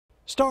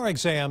STAAR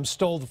exams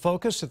stole the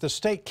focus at the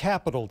state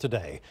capitol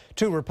today.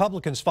 Two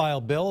Republicans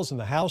filed bills in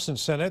the House and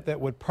Senate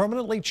that would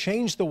permanently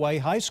change the way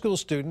high school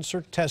students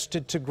are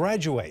tested to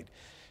graduate.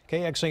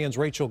 KXAN's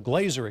Rachel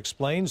Glazer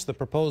explains the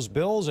proposed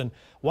bills and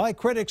why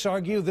critics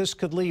argue this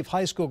could leave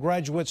high school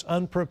graduates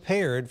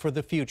unprepared for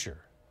the future.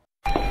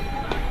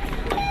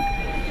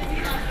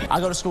 I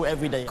go to school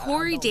every day.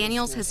 Corey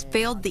Daniels has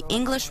failed the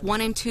English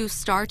 1 and 2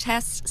 STAAR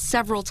tests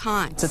several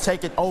times. To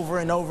take it over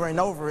and over and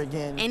over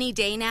again. Any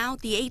day now,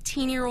 the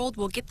 18-year-old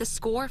will get the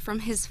score from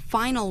his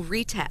final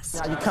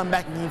retest. You come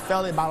back and you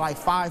fail it by like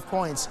 5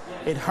 points.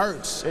 It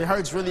hurts. It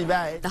hurts really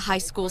bad. The high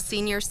school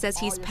senior says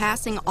he's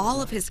passing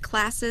all of his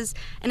classes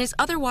and is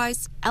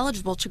otherwise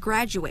eligible to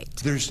graduate.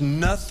 There's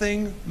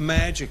nothing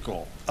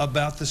magical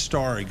about the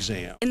STAAR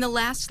exam. In the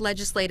last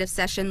legislative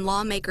session,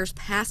 lawmakers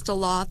passed a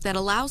law that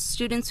allows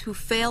students who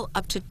fail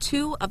up to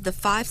 2 of the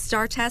 5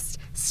 STAAR tests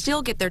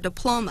still get their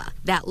diploma.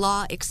 That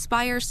law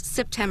expires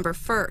September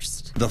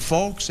 1st. The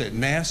folks at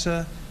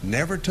NASA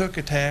never took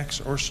a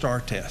TAKS or STAAR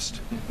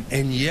test,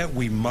 and yet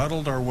we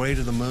muddled our way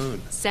to the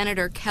moon.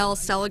 Senator Kel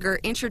Seliger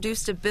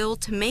introduced a bill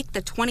to make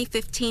the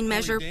 2015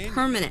 measure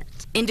permanent.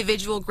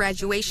 Individual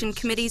graduation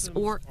committees,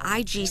 or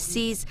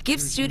IGCs,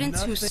 give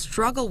students who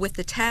struggle with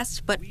the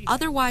test but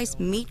otherwise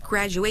meet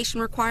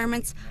graduation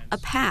requirements a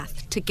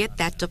path to get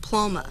that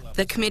diploma.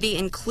 The committee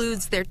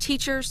includes their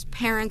teachers,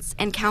 parents,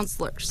 and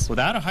counselors.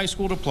 Without a high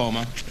school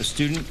diploma, a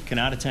student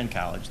cannot attend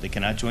college. They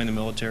cannot join the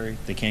military.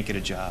 They can't get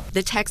a job.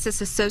 The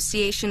Texas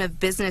Association of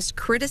Business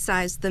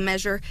criticized the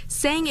measure,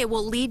 saying it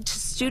will lead to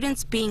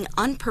students being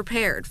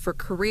unprepared for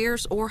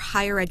careers or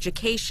higher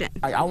education.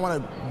 I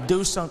want to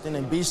do something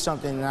and be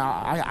something.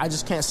 Now, I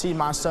just can't see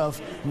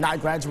myself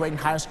not graduating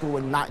high school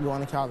and not going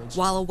to college.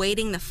 While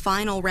awaiting the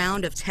final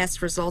round of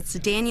test results,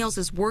 Daniels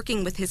is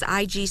working with his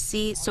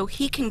IGC so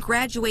he can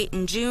graduate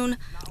in June,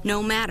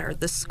 no matter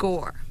the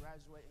score.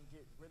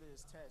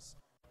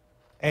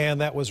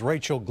 And that was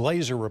Rachel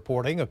Glazer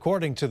reporting.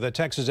 According to the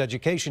Texas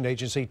Education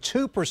Agency,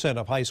 2%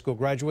 of high school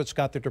graduates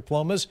got their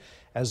diplomas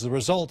as the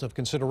result of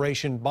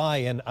consideration by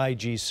an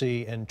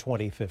IGC in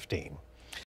 2015.